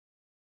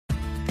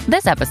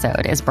This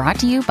episode is brought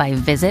to you by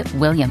Visit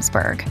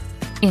Williamsburg.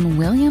 In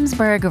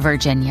Williamsburg,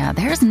 Virginia,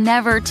 there's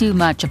never too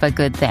much of a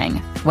good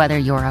thing. Whether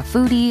you're a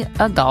foodie,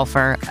 a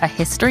golfer, a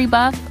history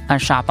buff, a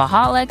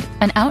shopaholic,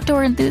 an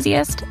outdoor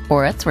enthusiast,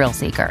 or a thrill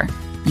seeker,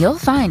 you'll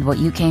find what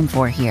you came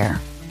for here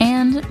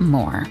and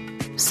more.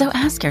 So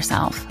ask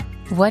yourself,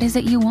 what is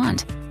it you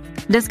want?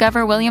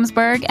 Discover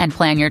Williamsburg and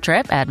plan your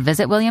trip at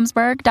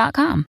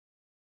visitwilliamsburg.com.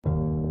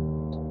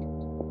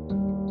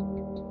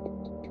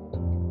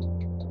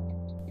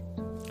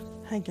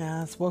 Hey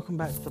guys, welcome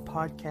back to the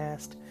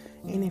podcast.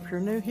 And if you're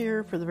new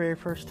here for the very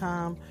first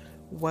time,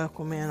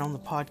 welcome in on the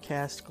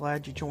podcast.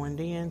 Glad you joined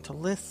in to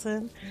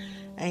listen.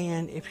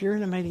 And if you're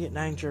in immediate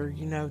danger,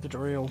 you know the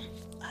drill.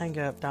 Hang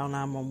up, dial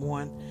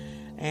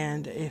 911.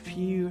 And if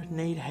you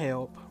need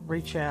help,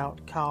 reach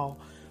out, call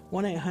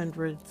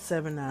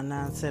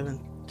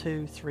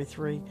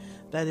 1-800-799-7233.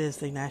 That is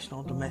the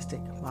National Domestic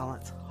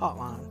Violence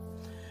Hotline.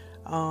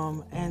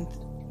 And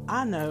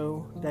I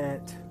know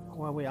that,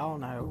 well, we all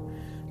know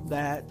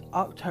that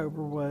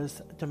October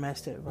was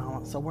Domestic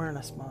Violence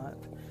Awareness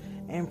Month.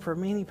 And for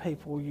many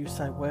people, you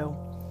say, well,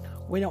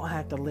 we don't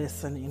have to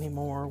listen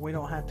anymore. We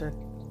don't have to,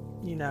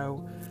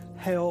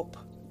 help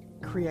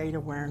create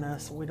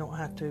awareness. We don't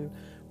have to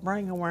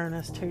bring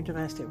awareness to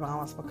domestic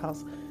violence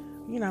because,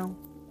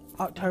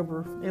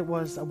 October, it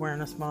was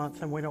Awareness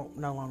Month and we don't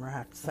no longer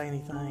have to say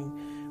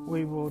anything.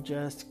 We will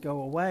just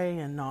go away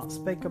and not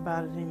speak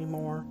about it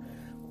anymore.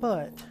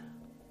 But,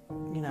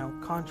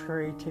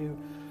 contrary to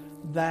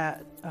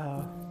that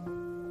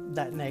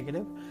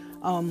negative,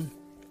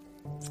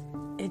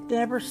 it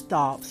never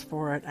stops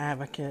for an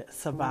advocate,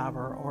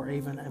 survivor, or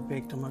even a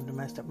victim of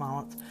domestic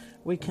violence.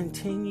 We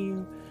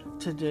continue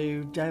to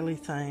do daily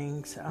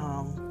things.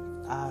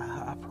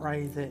 I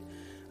pray that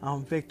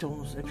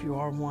victims, if you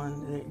are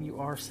one, that you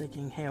are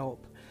seeking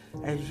help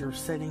as you're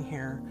sitting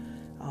here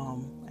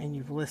and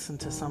you've listened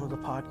to some of the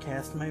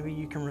podcasts. Maybe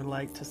you can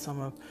relate to some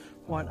of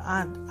what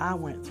I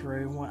went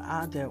through, what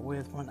I dealt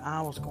with when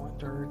I was going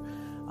through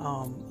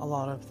a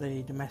lot of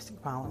the domestic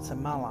violence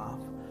in my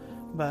life.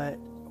 But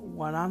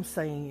what I'm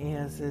saying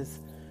is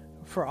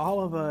for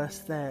all of us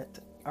that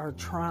are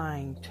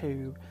trying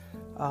to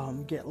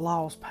get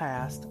laws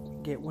passed,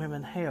 get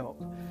women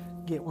help,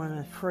 get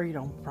women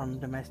freedom from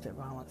domestic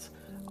violence,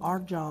 our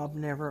job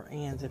never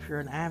ends. If you're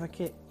an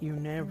advocate, you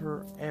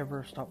never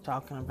ever stop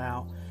talking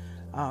about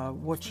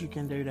what you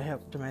can do to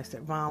help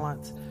domestic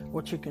violence,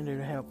 what you can do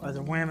to help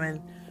other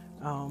women.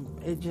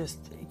 It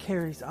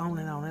carries on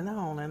and on and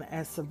on. And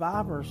as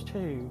survivors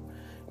too,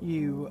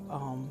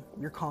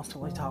 you're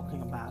constantly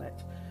talking about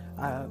it.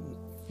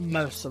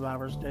 Most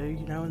survivors do,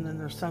 and then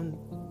there's some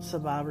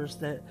survivors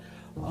that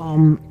are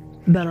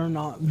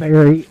not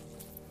very,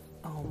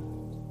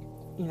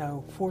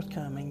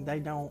 forthcoming. They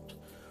don't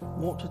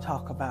want to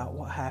talk about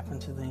what happened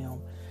to them.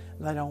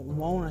 They don't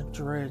want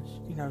to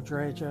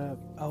dredge up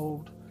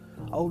old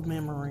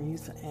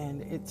memories,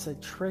 and it's a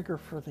trigger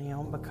for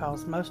them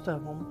because most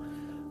of them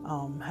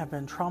have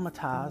been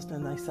traumatized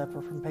and they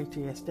suffer from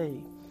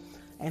PTSD,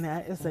 and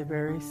that is a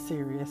very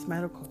serious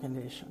medical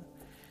condition.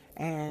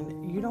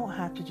 And you don't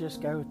have to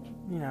just go,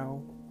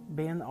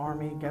 be in the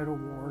Army, go to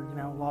war.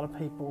 A lot of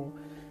people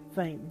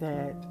think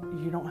that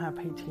you don't have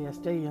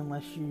PTSD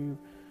unless you,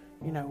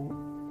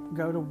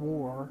 go to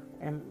war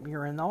and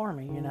you're in the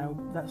Army.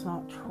 That's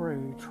not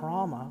true.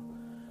 Trauma,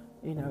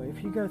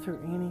 if you go through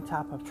any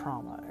type of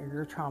trauma or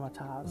you're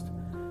traumatized,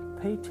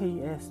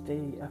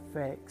 PTSD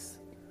affects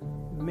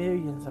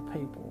millions of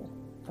people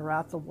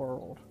throughout the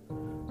world.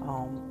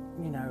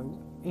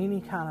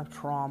 Any kind of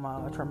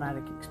trauma, a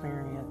traumatic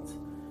experience,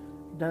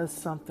 does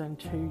something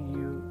to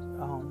you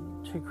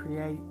to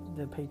create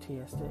the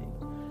PTSD,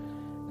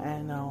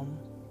 and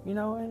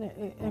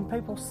and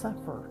people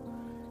suffer.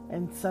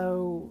 And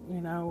so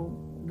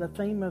the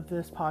theme of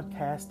this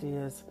podcast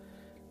is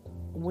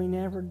we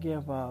never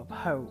give up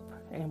hope,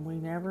 and we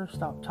never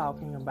stop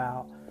talking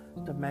about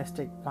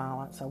domestic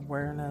violence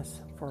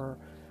awareness for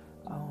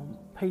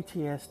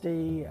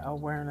PTSD,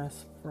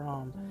 awareness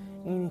from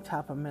any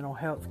type of mental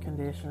health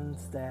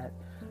conditions that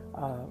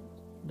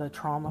the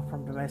trauma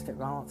from domestic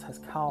violence has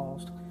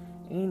caused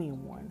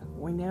anyone.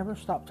 We never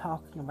stop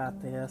talking about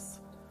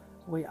this.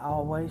 We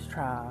always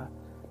try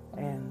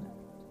and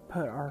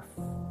put our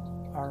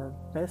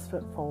best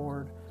foot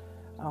forward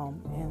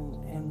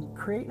in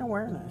creating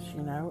awareness.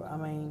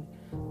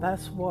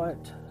 That's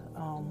what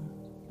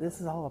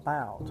this is all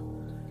about.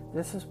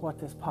 This is what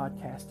this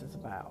podcast is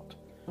about.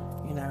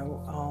 And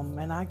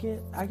I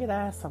get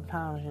asked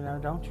sometimes,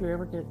 don't you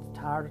ever get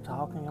tired of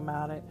talking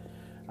about it?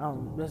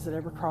 Does it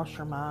ever cross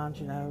your mind,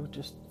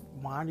 just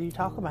why do you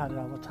talk about it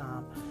all the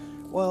time?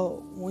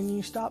 Well, when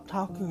you stop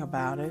talking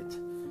about it,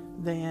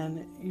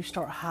 then you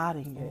start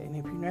hiding it. And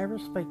if you never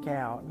speak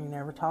out and you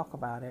never talk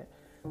about it,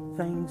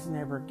 things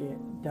never get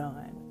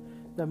done.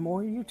 The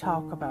more you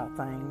talk about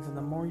things and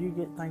the more you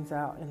get things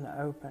out in the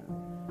open,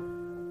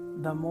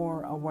 the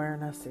more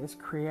awareness is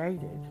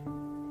created.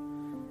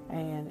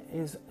 And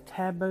as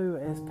taboo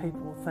as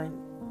people think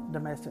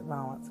domestic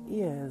violence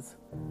is,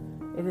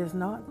 it is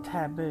not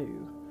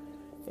taboo.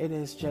 It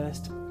is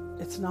just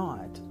it's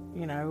not,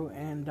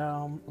 and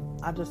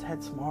I just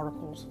had some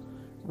articles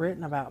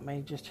written about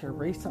me just here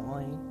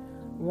recently,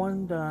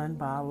 one done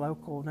by a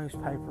local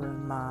newspaper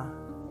in my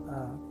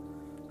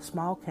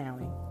small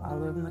county. I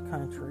live in the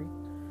country,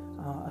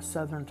 a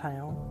southern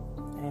town,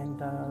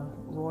 and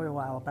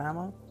Royal,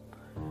 Alabama,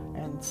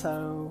 and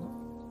so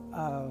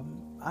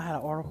I had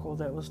an article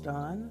that was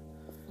done,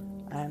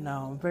 and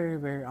I'm very,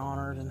 very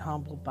honored and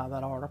humbled by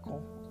that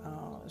article.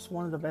 It's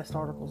one of the best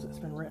articles that's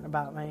been written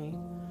about me,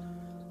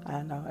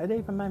 and it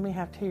even made me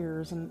have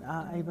tears, and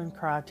I even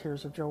cried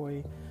tears of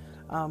joy,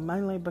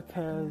 mainly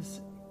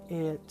because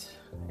it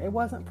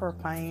wasn't for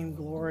fame,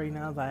 glory,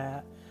 none of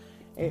that.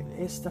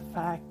 It's the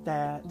fact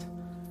that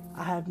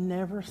I have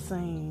never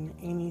seen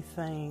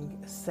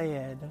anything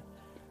said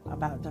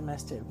about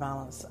domestic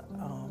violence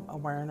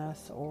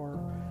awareness, or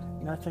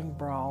nothing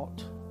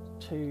brought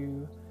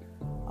to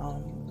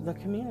the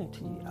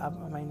community. I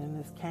mean, in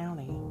this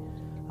county,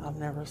 I've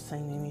never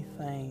seen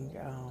anything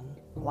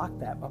like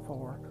that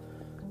before.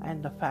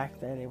 And the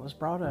fact that it was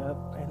brought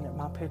up and that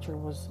my picture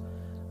was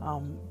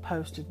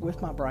posted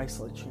with my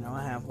bracelets.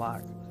 I have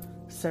like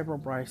several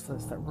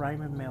bracelets that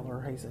Raymond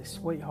Miller, he's a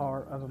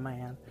sweetheart of a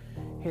man.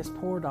 His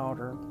poor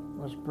daughter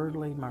was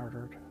brutally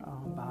murdered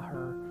by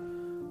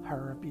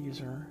her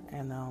abuser,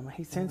 and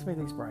he sends me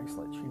these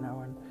bracelets,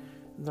 and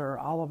they're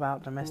all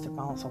about domestic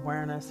violence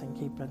awareness and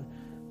keeping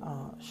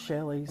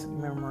Shelley's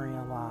memory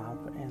alive.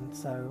 And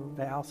so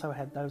they also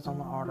had those on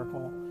the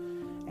article,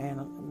 and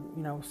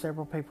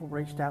several people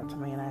reached out to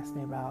me and asked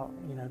me about,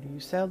 do you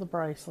sell the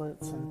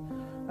bracelets?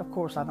 And of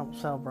course I don't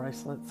sell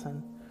bracelets,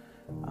 and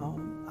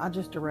I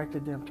just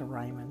directed them to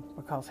Raymond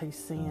because he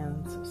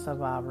sends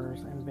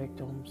survivors and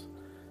victims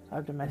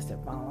of domestic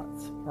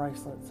violence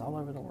bracelets all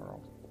over the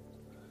world.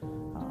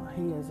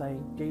 He is a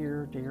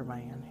dear, dear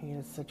man. He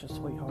is such a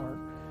sweetheart.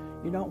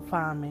 You don't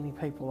find many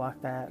people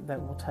like that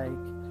will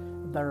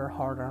take their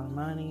hard-earned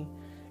money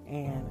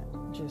and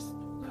just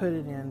put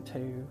it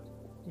into,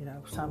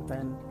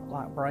 something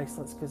like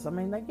bracelets, because,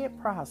 they get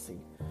pricey.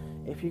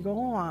 If you go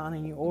online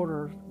and you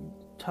order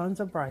tons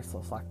of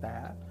bracelets like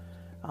that,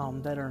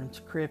 that are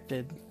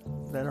encrypted,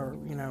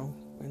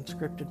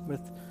 encrypted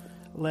with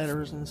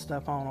letters and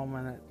stuff on them,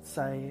 and it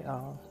say,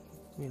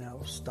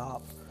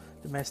 stop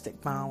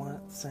domestic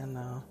violence and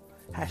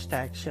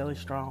hashtag Shelley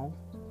Strong,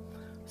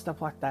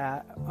 stuff like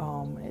that.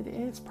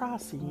 It's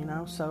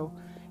pricey, so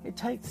it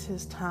takes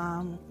his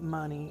time,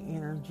 money,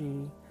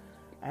 energy,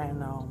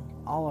 and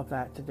all of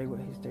that to do what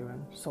he's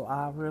doing. So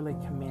I really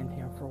commend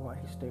him for what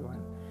he's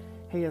doing.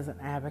 He is an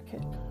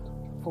advocate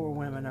for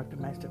women of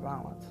domestic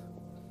violence.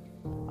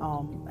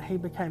 He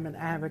became an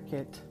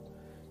advocate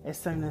as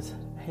soon as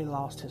he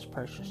lost his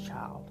precious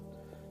child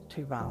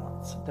to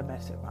violence,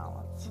 domestic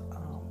violence.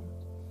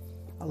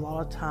 A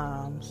lot of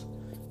times,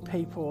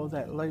 people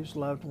that lose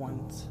loved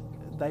ones,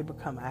 they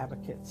become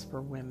advocates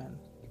for women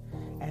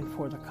and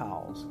for the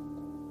cause.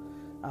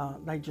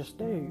 They just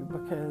do,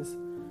 because,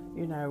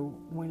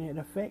 when it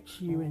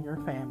affects you and your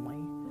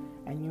family,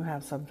 and you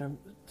have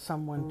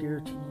someone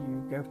dear to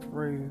you go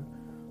through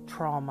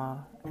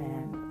trauma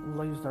and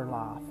lose their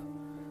life,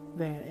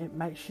 then it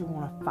makes you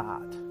want to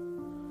fight.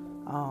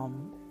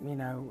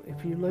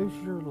 If you lose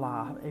your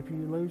life, if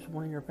you lose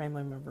one of your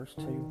family members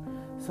to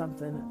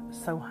something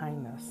so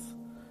heinous,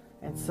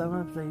 and some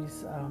of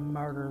these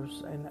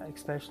murders, and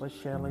especially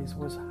Shelley's,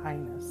 was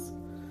heinous.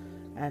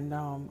 And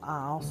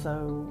I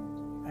also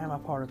am a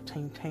part of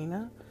Team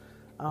Tina.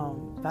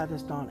 That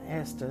is Don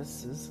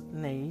Estes'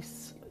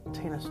 niece,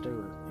 Tina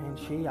Stewart, and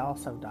she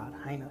also died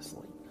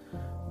heinously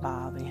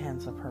by the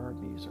hands of her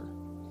abuser.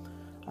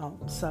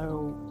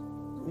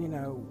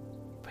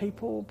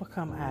 People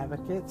become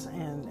advocates,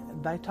 and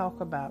they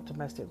talk about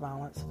domestic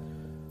violence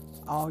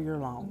all year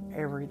long,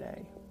 every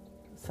day.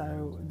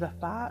 So the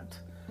fight,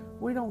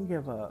 we don't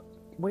give up.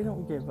 We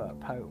don't give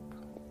up hope.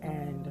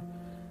 And,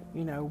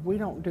 we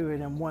don't do it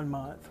in 1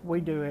 month.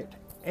 We do it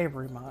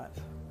every month.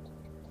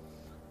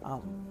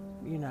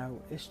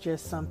 It's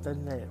just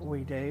something that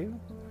we do,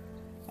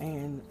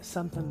 and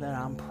something that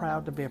I'm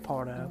proud to be a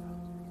part of,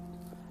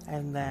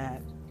 and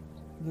that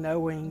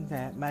knowing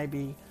that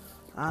maybe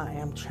I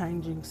am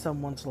changing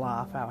someone's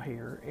life out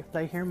here. If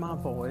they hear my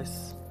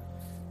voice,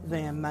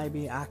 then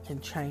maybe I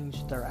can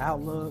change their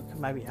outlook,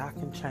 maybe I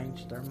can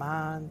change their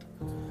mind.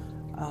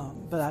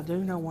 But I do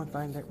know one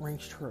thing that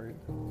rings true.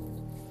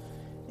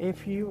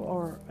 If you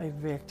are a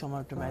victim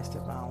of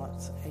domestic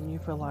violence and you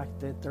feel like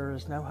that there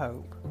is no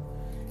hope,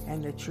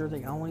 and that you're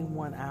the only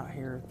one out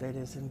here that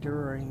is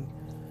enduring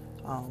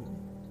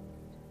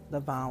the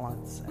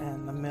violence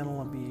and the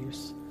mental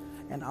abuse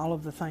and all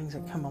of the things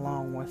that come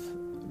along with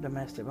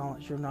domestic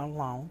violence, you're not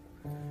alone.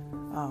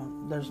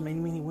 There's many,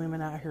 many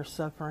women out here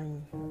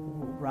suffering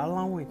right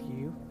along with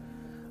you,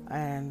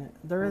 and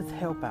there is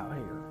help out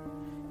here.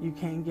 You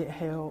can get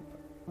help.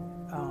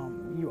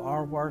 You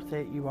are worth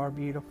it. You are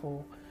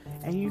beautiful,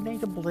 and you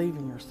need to believe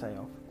in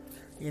yourself.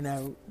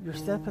 Your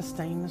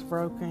self-esteem is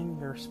broken,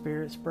 your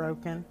spirit's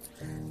broken,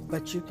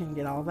 but you can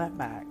get all that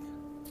back.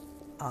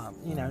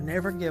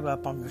 Never give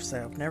up on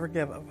yourself. Never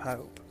give up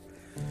hope.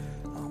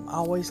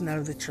 Always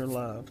know that you're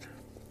loved.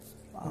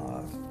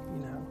 You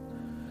know.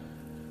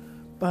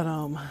 But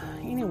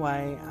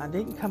anyway, I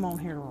didn't come on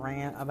here to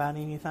rant about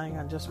anything.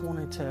 I just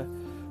wanted to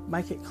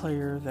make it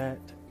clear that,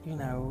 you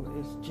know,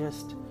 it's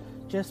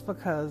just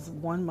because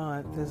 1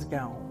 month is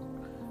gone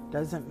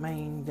doesn't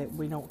mean that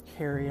we don't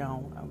carry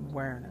on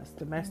awareness.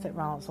 Domestic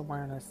violence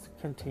awareness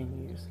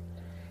continues.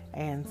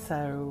 And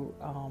so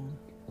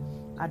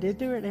I did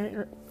do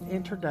an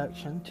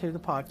introduction to the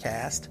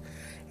podcast,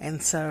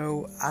 and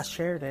so I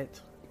shared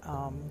it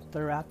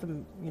throughout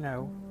the, you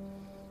know,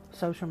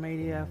 social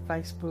media,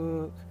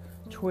 Facebook,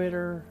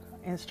 Twitter,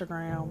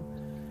 Instagram,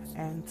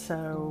 and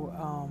so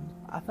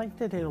I think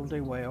that it'll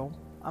do well.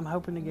 I'm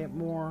hoping to get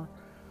more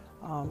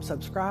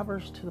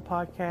subscribers to the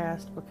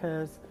podcast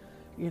because,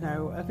 you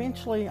know,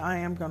 eventually I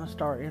am going to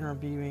start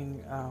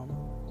interviewing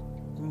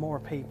more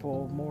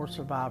people, more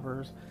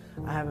survivors.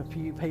 I have a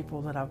few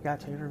people that I've got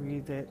to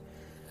interview that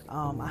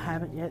I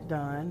haven't yet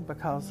done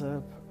because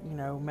of, you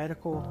know,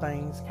 medical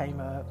things came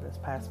up this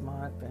past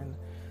month and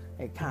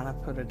it kind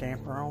of put a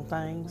damper on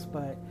things,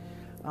 but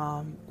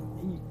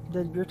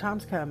your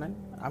time's coming.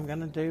 I'm going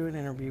to do an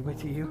interview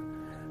with you,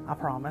 I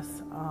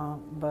promise.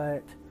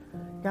 But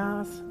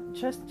guys,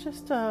 just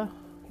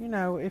you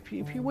know, if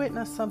you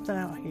witness something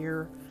out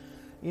here,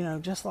 you know,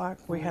 just like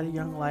we had a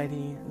young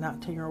lady,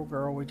 19-year-old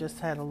girl, we just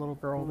had a little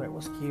girl that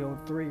was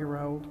killed,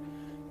 3-year-old,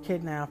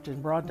 kidnapped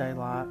in broad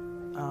daylight,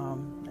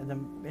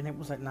 and it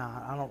was at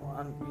night.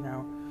 You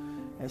know,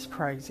 it's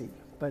crazy.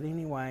 But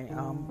anyway,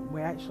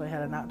 we actually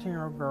had a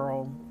 19-year-old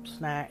girl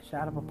snatched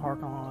out of a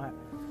parking lot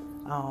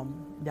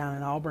down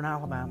in Auburn,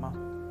 Alabama,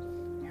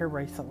 here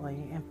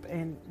recently,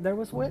 and there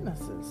was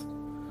witnesses.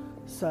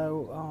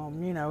 So,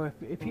 you know,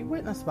 if you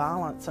witness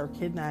violence or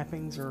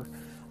kidnappings or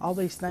all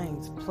these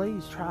things,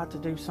 please try to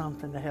do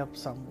something to help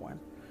someone.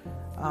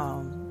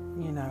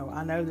 You know,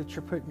 I know that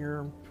you're putting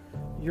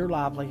your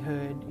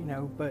livelihood, you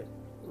know, but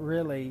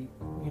really,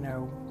 you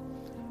know,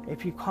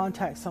 if you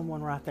contact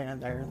someone right then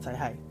and there and say,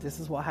 hey, this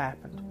is what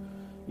happened,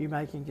 you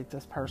may can get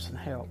this person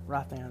help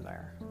right then and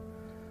there.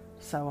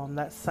 So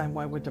that's the same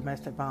way with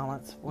domestic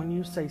violence. When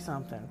you see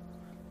something,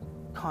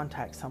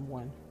 contact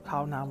someone,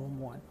 call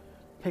 911,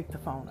 pick the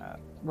phone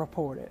up,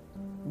 report it,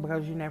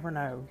 because you never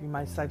know, you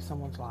may save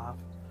someone's life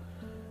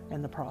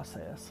in the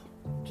process.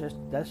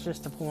 That's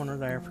just a pointer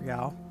there for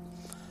y'all.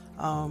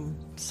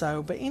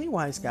 But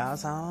anyways,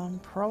 guys, I'm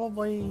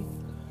probably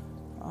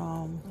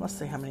let's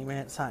see how many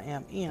minutes I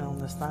am in on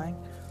this thing.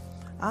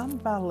 I'm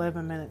about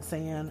 11 minutes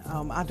in.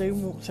 I do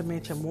want to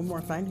mention one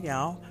more thing to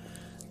y'all.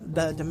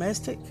 The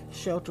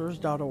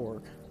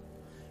domesticshelters.org.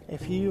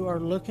 If you are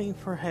looking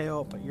for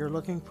help, you're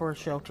looking for a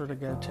shelter to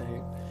go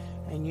to,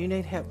 and you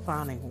need help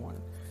finding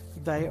one,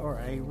 they are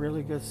a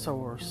really good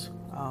source,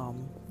 a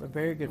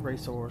very good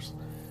resource.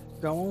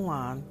 Go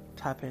online,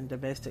 type in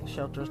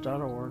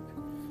domesticshelters.org.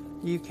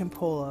 You can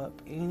pull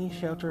up any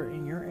shelter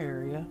in your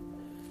area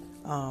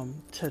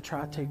to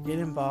try to get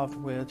involved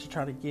with, to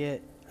try to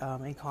get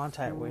in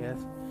contact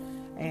with.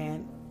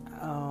 And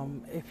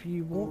if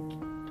you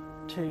want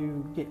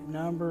to get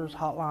numbers,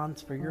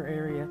 hotlines for your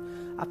area,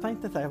 I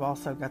think that they've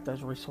also got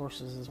those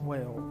resources as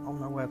well on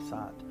their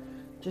website.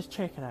 Just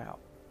check it out.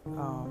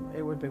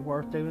 It would be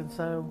worth doing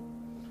so.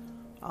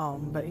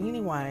 But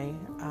anyway,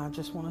 I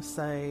just want to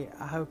say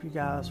I hope you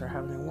guys are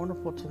having a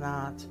wonderful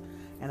tonight,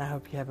 and I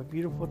hope you have a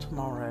beautiful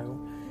tomorrow.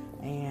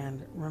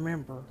 And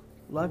remember,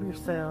 love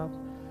yourself,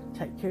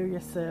 take care of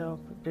yourself,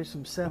 do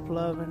some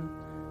self-loving,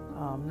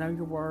 know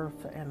your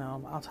worth, and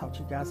I'll talk to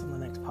you guys in the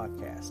next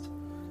podcast.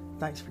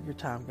 Thanks for your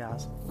time,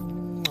 guys.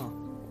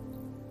 Mwah.